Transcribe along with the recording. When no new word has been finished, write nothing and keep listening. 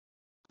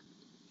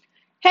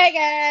Hey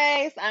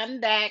guys, I'm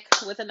back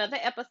with another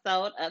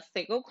episode of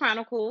Single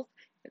Chronicles.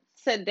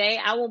 Today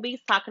I will be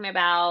talking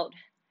about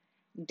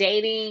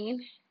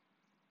dating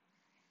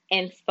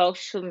and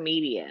social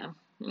media.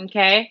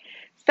 Okay,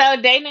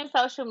 so dating and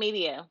social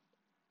media.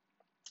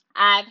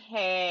 I've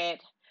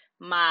had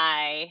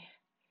my,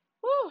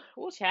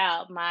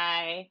 child,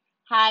 my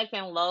highs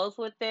and lows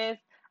with this.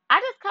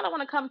 I just kind of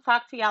want to come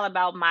talk to y'all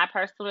about my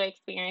personal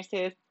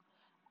experiences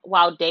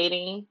while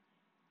dating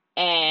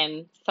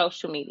and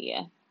social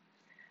media.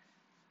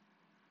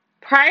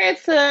 Prior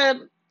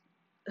to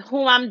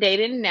who I'm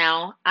dating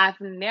now, I've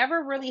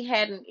never really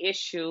had an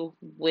issue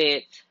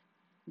with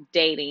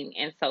dating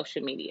and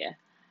social media.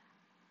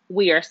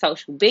 We are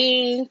social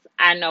beings.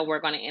 I know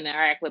we're going to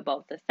interact with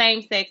both the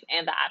same sex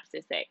and the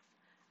opposite sex.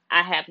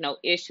 I have no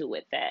issue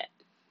with that.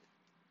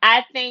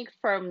 I think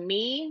for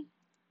me,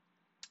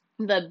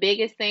 the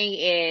biggest thing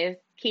is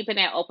keeping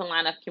that open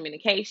line of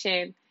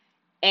communication.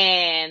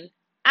 And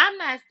I'm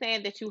not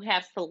saying that you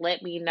have to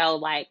let me know,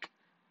 like,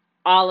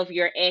 all of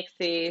your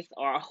exes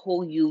or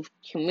who you've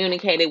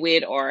communicated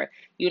with or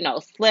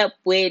slept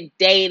with,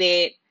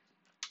 dated,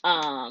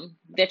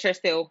 that you're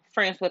still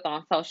friends with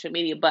on social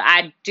media, but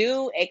I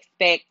do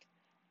expect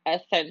a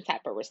certain type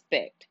of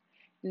respect.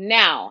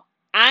 Now,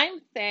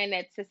 I'm saying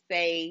that to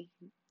say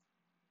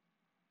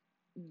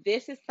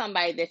this is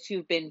somebody that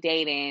you've been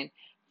dating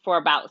for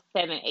about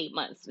 7, 8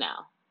 months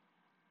now.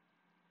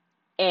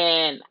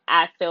 And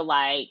I feel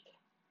like,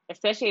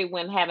 especially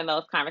when having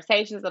those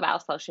conversations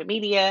about social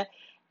media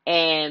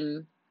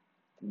and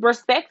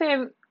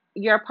respecting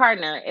your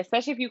partner,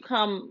 especially if you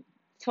come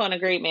to an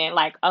agreement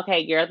like,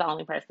 okay, you're the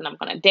only person I'm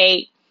going to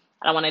date.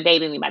 I don't want to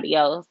date anybody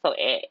else. So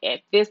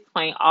at this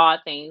point, all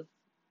things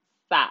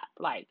stop,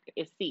 like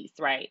it ceased,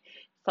 right?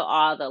 So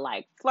all the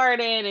like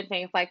flirting and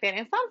things like that.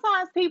 And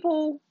sometimes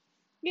people,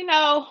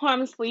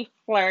 harmlessly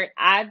flirt.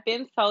 I've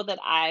been told that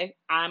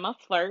I'm a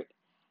flirt.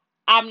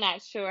 I'm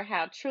not sure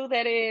how true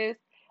that is.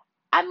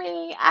 I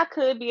mean, I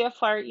could be a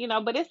flirt,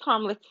 but it's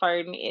harmless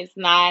flirting. It's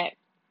not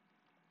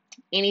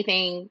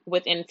anything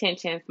with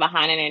intentions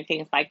behind it and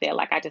things like that.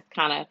 Like I just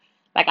kind of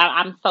like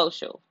I'm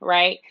social,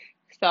 right?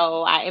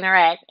 So I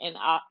interact, and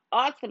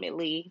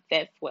ultimately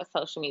that's what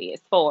social media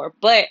is for.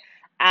 But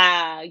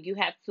you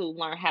have to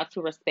learn how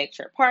to respect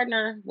your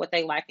partner, what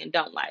they like and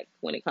don't like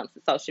when it comes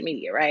to social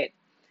media, right?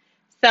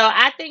 So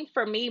I think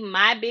for me,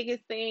 my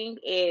biggest thing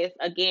is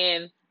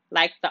again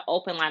like the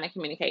open line of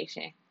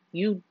communication.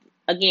 You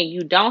again,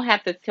 you don't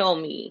have to tell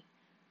me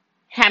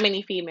how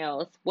many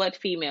females, what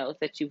females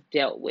that you've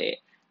dealt with,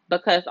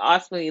 because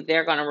ultimately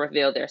they're going to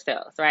reveal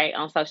themselves, right?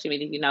 On social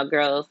media,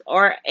 girls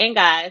and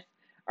guys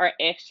are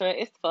extra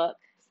as fuck.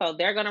 So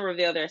they're going to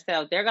reveal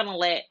themselves. They're going to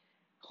let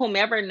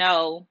whomever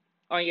know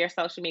on your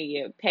social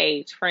media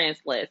page, friends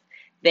list,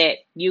 that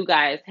you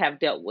guys have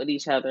dealt with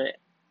each other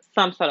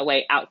some sort of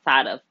way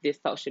outside of this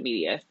social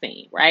media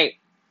scene, right?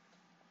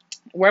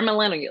 We're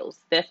millennials.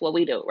 That's what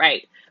we do,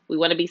 right? We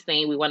want to be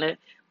seen. We want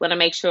to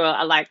make sure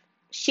like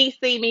she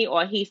see me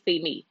or he see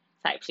me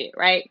type shit,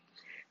 right?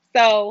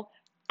 So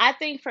I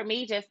think for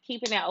me, just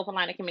keeping that open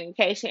line of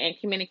communication and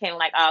communicating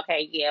like, oh,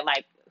 okay, yeah,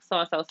 like so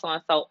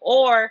and so,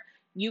 or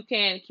you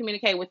can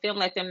communicate with them,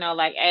 let them know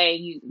like, hey,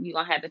 you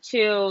gonna have to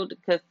chill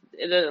because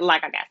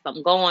like I got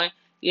something going.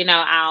 I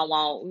don't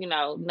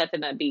want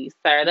nothing to be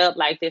stirred up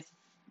like this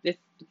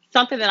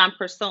something that I'm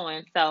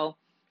pursuing. So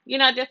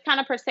just kind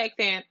of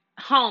protecting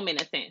home in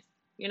a sense.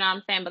 You know what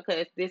I'm saying?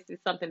 Because this is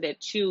something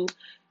that you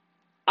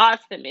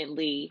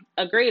ultimately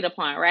agreed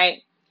upon,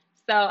 right?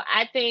 So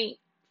I think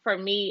for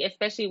me,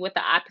 especially with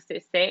the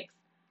opposite sex,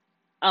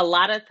 a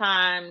lot of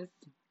times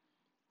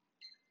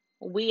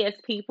we as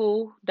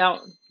people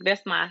don't.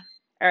 That's my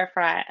air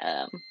fry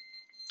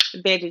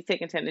veggie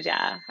chicken tender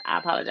job. I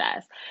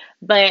apologize,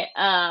 but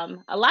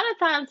a lot of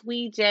times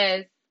we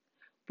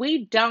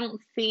don't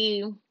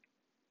see.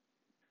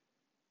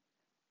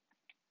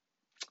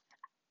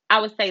 I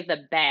would say the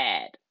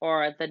bad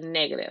or the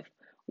negative.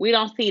 We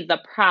don't see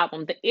the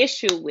problem, the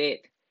issue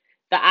with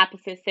the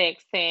opposite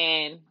sex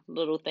saying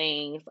little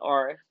things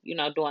or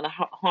doing a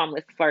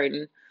harmless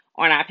flirting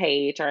on our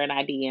page or in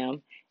our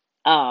DM.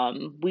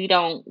 We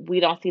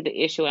don't see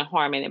the issue and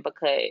harm in it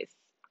because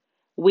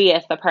we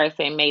as the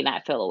person may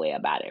not feel a way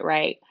about it,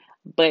 right?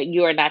 But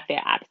you're not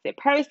that opposite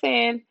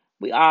person.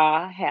 We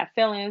all have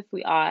feelings.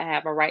 We all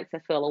have a right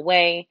to feel a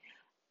way,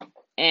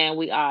 and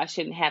we all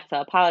shouldn't have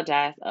to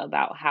apologize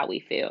about how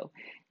we feel.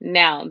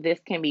 Now, this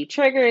can be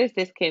triggers,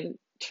 this can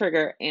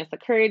trigger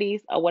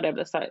insecurities, or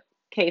whatever the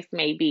case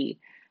may be.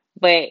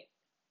 But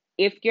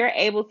if you're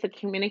able to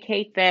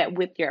communicate that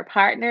with your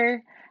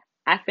partner,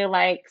 I feel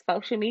like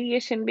social media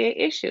shouldn't be an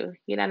issue.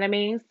 You know what I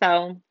mean?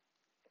 So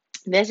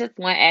that's just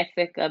one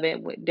aspect of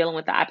it with dealing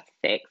with the opposite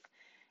sex.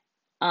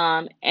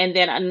 And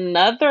then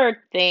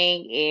another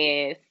thing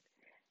is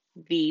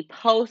the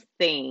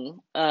posting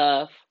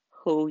of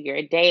who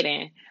you're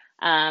dating.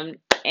 Um,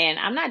 and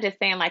I'm not just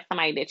saying like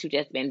somebody that you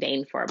just been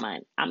dating for a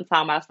month. I'm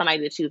talking about somebody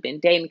that you've been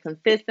dating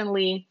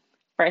consistently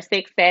for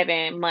 6,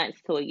 7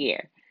 months to a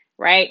year,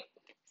 right?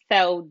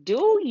 So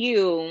do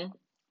you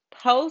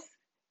post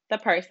the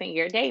person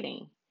you're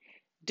dating.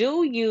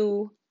 Do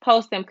you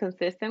post them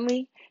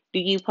consistently? Do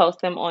you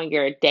post them on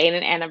your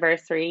dating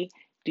anniversary?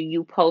 Do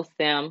you post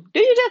them? Do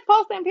you just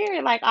post them,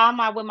 period? Like, I'm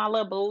out with my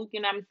little boo,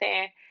 you know what I'm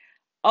saying?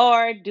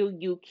 Or do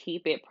you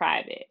keep it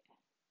private?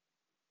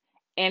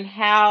 And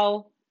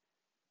how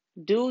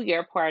do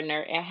your partner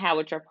and how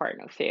would your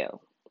partner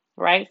feel?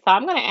 Right? So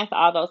I'm going to answer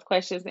all those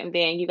questions and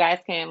then you guys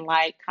can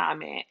like,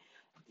 comment,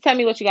 tell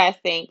me what you guys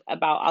think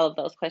about all of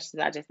those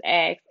questions I just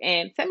asked.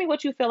 And tell me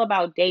what you feel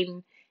about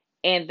dating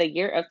in the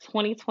year of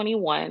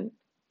 2021,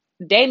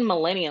 dating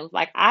millennials,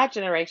 like our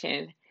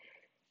generation,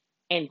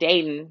 and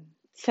dating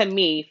to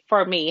me,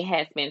 for me,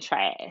 has been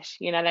trash.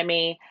 You know what I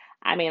mean?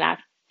 I mean, I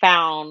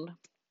found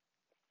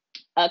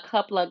a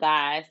couple of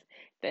guys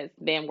that's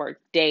been worth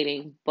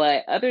dating,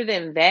 but other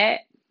than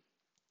that,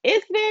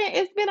 it's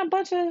been a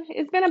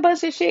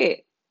bunch of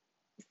shit.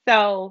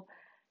 So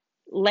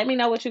let me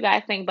know what you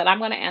guys think, but I'm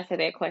gonna answer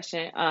that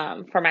question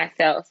for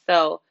myself.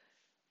 So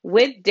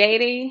with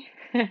dating,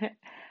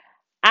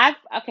 I've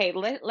okay,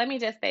 let me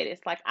just say this.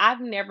 Like,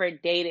 I've never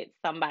dated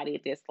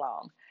somebody this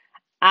long.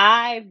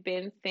 I've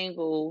been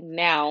single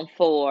now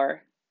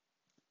for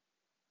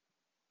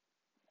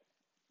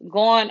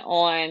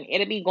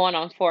it'll be going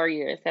on 4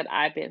 years that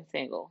I've been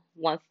single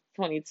once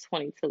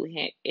 2022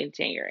 hit in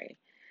January.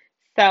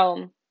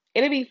 So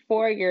it'll be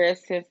 4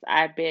 years since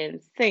I've been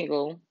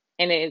single,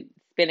 and it's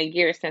been a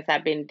year since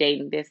I've been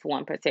dating this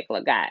one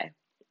particular guy.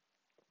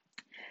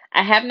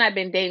 I have not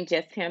been dating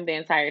just him the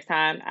entire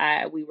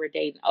time. We were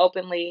dating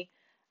openly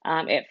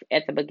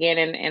at the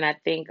beginning, and I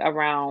think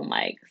around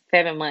like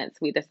 7 months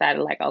we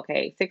decided, like,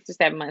 okay, 6 to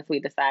 7 months we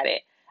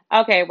decided,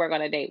 okay, we're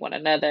gonna date one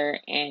another,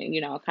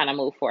 and kind of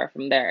move forward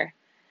from there.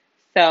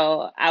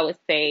 So I would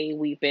say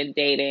we've been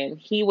dating.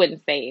 He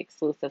wouldn't say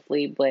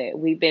exclusively, but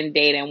we've been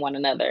dating one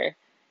another,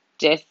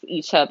 just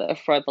each other,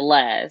 for the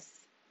last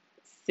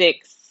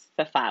 6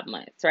 to 5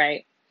 months,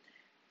 right?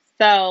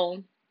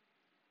 So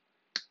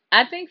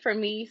I think for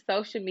me,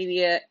 social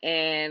media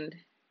and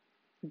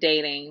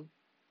dating,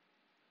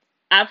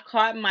 I've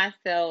caught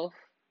myself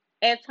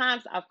at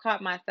times. I've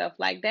caught myself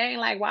like, dang,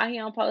 like why he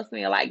don't post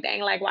me, or like,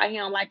 dang, like why he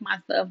don't like my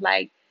stuff,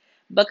 like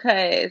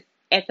because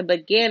at the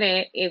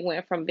beginning it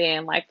went from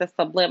being like the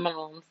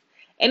subliminals,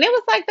 and it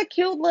was like the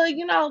cute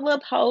little, little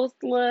post,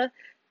 little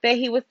that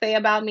he would say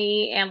about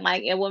me, and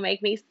like it would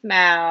make me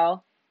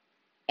smile,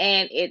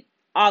 and it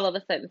all of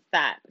a sudden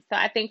stopped. So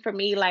I think for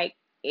me, like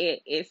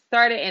it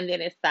started and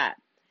then it stopped.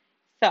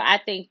 So I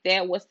think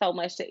that was so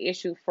much the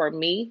issue for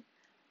me.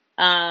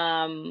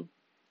 Um,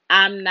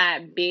 I'm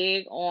not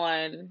big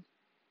on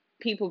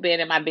people being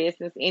in my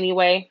business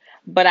anyway,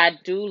 but I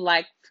do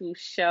like to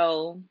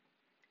show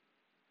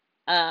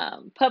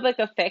public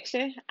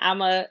affection.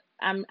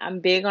 I'm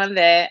big on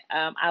that.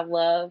 I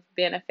love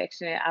being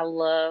affectionate. I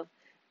love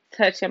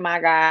touching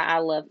my guy. I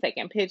love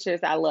taking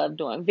pictures. I love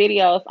doing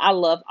videos. I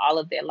love all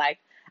of that. Like,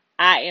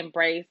 I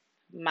embrace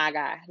my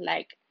guy.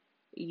 Like,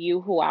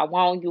 you who I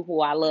want, you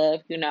who I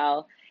love.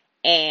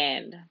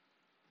 And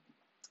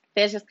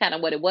that's just kind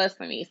of what it was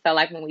for me. So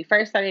like when we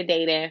first started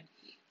dating,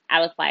 I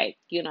was like,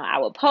 I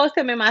would post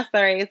him in my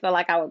stories, so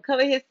like I would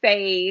cover his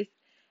face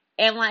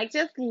and like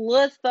just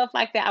little stuff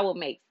like that. I would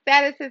make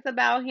statuses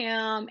about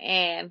him,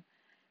 and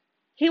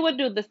he would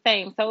do the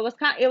same. So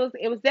it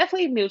was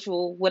definitely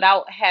mutual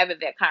without having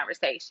that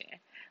conversation.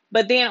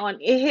 But then on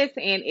his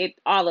end, it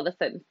all of a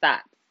sudden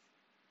stops,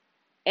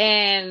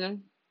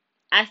 and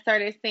I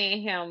started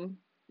seeing him,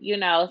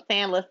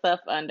 saying little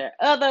stuff under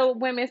other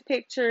women's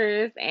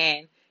pictures,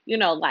 and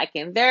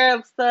liking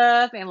their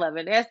stuff and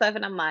loving their stuff,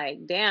 and I'm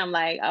like, damn,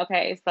 like,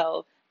 okay,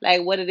 so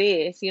like what it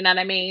is, you know what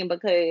I mean?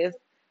 Because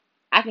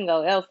I can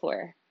go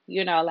elsewhere.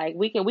 Like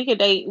we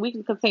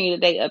can continue to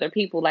date other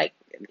people. Like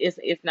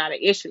it's not an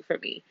issue for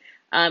me.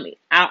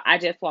 I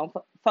just won't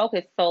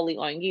focus solely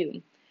on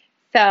you.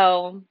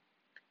 So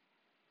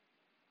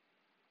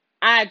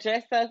I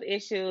addressed those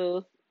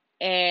issues,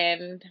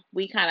 and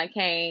we kind of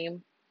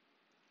came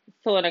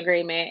to an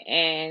agreement.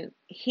 And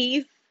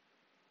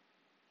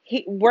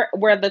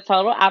we're the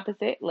total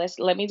opposite.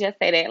 Let me just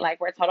say that,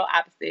 like, we're total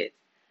opposites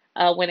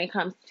when it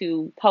comes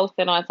to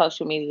posting on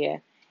social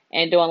media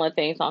and doing little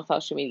things on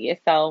social media.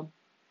 So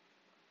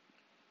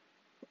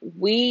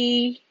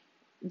we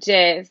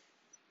just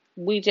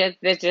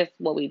that's just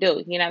what we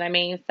do. You know what I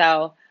mean?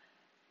 So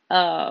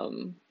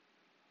um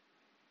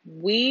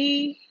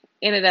we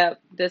ended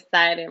up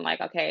deciding,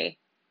 like, okay,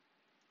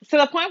 to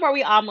the point where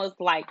we almost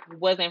like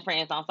wasn't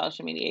friends on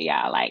social media,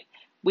 y'all. Like,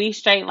 we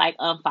straight like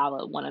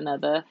unfollowed one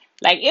another.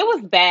 Like, it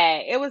was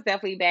bad. It was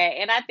definitely bad.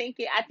 And I think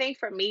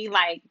for me,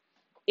 like,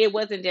 it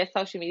wasn't just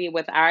social media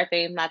with our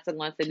things, not to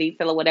go into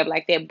detail or whatever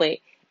like that, but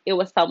it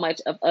was so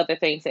much of other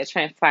things that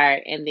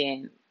transpired, and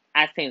then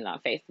I seen it on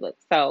Facebook,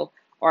 so,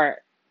 or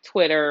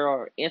Twitter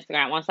or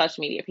Instagram, on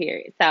social media,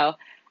 period. So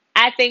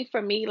I think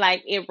for me,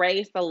 like, it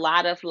raised a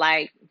lot of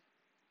like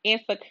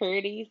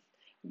insecurities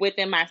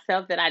within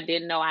myself that I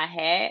didn't know I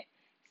had.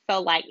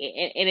 So like,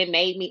 and it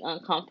made me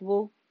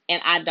uncomfortable,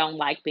 and I don't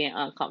like being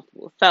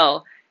uncomfortable.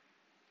 So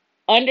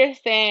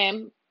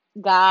understand,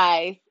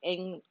 guys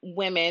and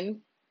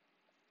women,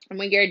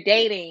 when you're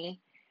dating,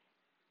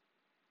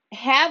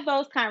 have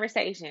those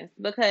conversations,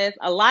 because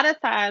a lot of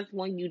times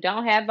when you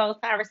don't have those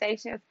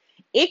conversations,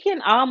 it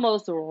can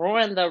almost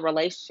ruin the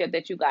relationship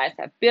that you guys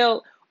have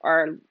built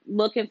or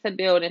looking to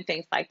build and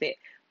things like that.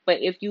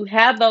 But if you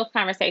have those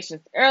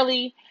conversations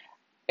early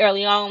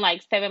on,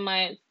 like 7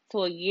 months to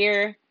a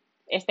year,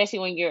 especially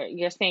when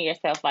you're seeing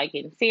yourself like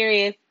getting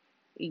serious,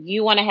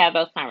 you want to have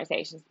those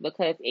conversations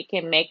because it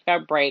can make or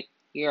break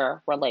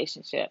your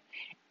relationship.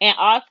 And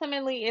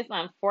ultimately, it's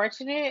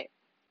unfortunate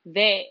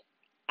that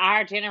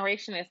our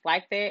generation is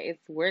like that.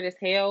 It's weird as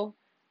hell,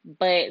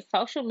 but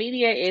social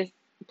media is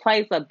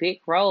plays a big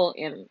role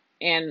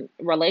in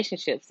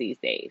relationships these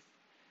days.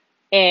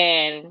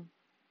 And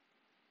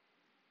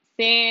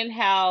seeing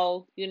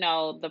how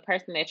the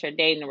person that you're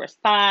dating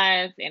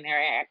responds and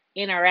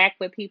interact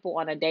with people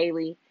on a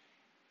daily,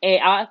 it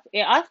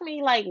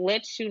ultimately like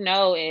lets you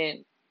know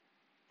and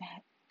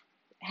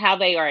how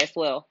they are as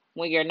well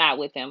when you're not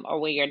with them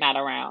or when you're not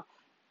around,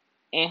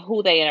 and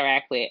who they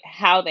interact with,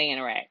 how they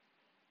interact,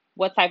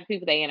 what type of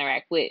people they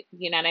interact with.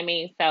 You know what I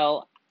mean?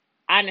 So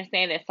I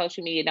understand that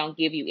social media don't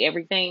give you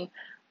everything,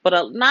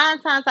 but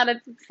 9 times out of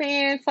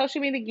 10,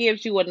 social media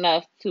gives you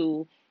enough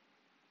to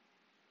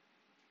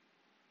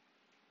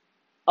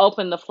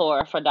open the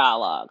floor for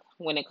dialogue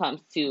when it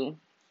comes to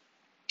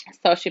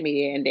social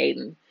media and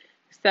dating.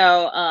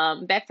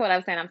 So that's what I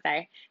was saying. I'm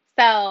sorry.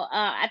 So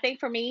I think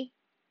for me,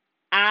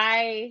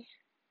 I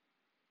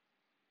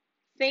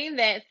seen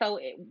that. So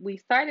we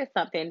started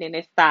something, then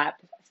it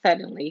stopped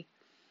suddenly,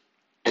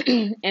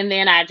 and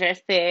then I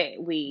just said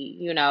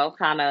we,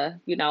 kind of,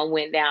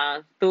 went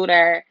down through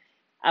there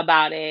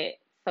about it.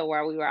 So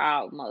where we were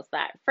almost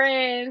like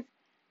friends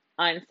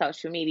on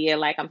social media,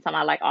 like I'm talking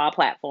about like all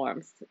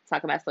platforms,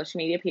 talking about social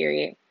media,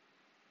 period,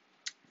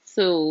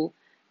 to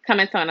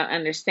coming to an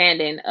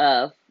understanding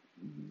of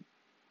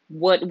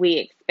what we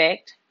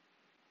expect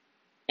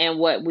and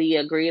what we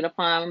agreed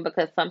upon,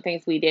 because some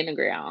things we didn't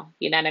agree on,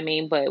 you know what I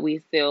mean? But we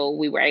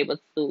were able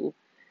to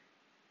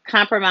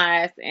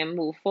compromise and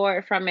move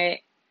forward from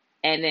it,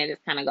 and then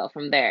just kind of go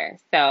from there.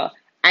 So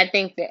I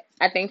think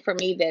for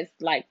me that's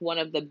like one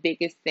of the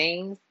biggest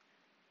things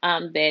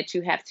that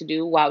you have to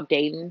do while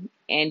dating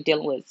and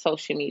dealing with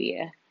social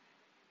media.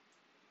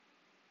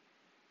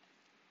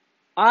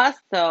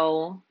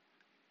 Also,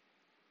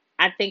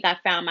 I think I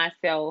found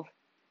myself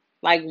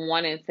like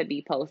wanting to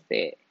be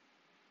posted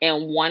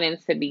and wanting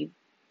to be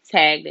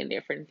tagged in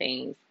different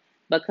things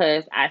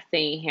because I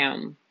seen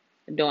him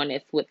doing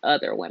this with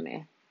other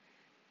women.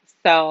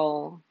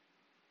 So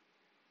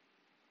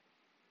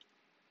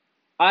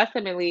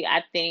ultimately,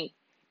 I think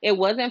it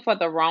wasn't for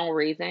the wrong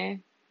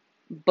reason,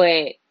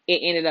 but it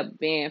ended up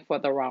being for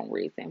the wrong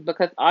reason,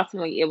 because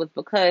ultimately it was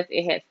because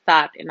it had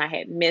stopped and I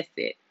had missed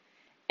it.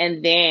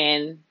 And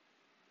then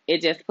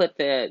it just put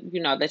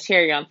the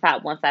cherry on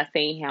top once I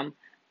seen him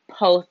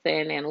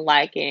posting and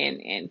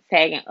liking and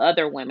tagging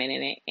other women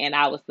in it, and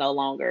I was no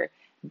longer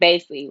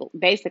basically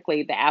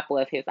the apple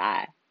of his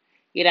eye.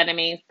 You know what I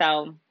mean?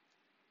 So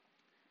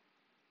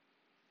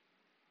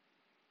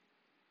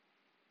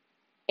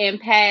in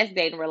past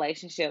dating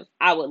relationships,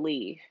 I would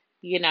leave.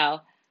 You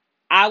know,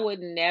 I would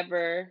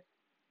never.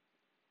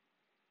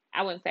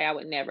 I wouldn't say I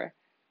would never.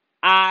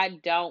 I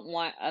don't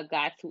want a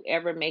guy to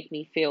ever make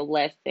me feel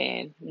less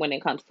than when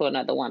it comes to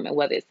another woman,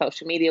 whether it's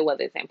social media,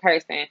 whether it's in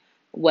person,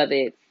 whether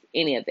it's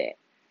any of that.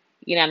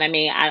 You know what I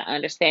mean? I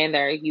understand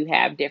that you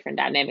have different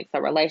dynamics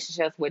of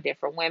relationships with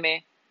different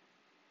women.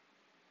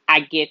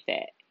 I get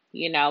that,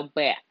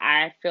 but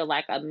I feel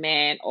like a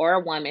man or a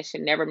woman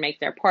should never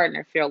make their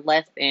partner feel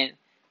less than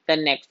the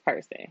next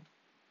person,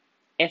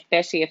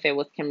 especially if it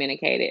was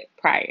communicated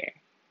prior.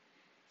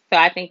 So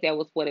I think that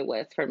was what it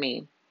was for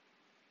me.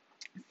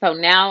 So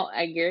now,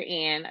 a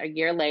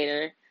year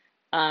later,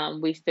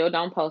 we still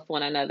don't post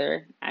one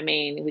another. I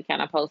mean, we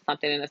kind of post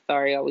something in the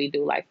story, or we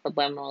do like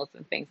subliminals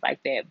and things like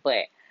that.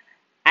 But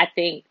I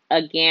think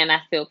again,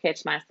 I still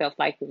catch myself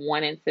like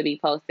wanting to be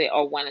posted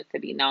or wanting to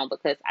be known,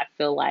 because I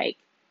feel like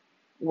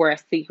we're a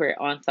secret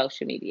on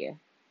social media.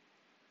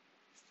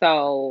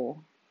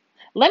 So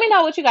let me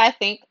know what you guys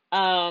think.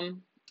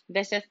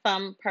 That's just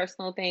some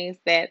personal things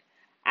that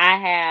I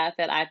have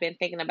that I've been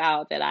thinking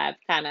about that I've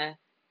kind of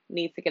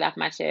need to get off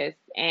my chest.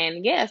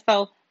 And yeah,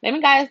 so let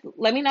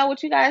me know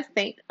what you guys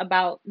think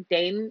about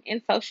dating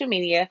and social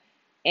media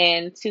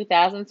in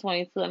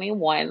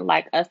 2021.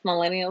 Like us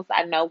millennials,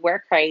 I know we're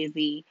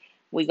crazy.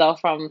 We go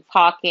from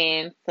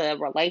talking to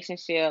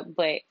relationship,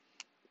 but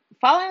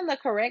following the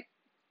correct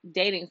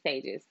dating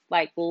stages.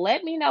 Like,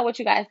 let me know what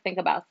you guys think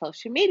about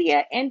social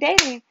media and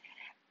dating.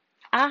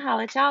 I'll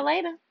holler at y'all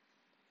later.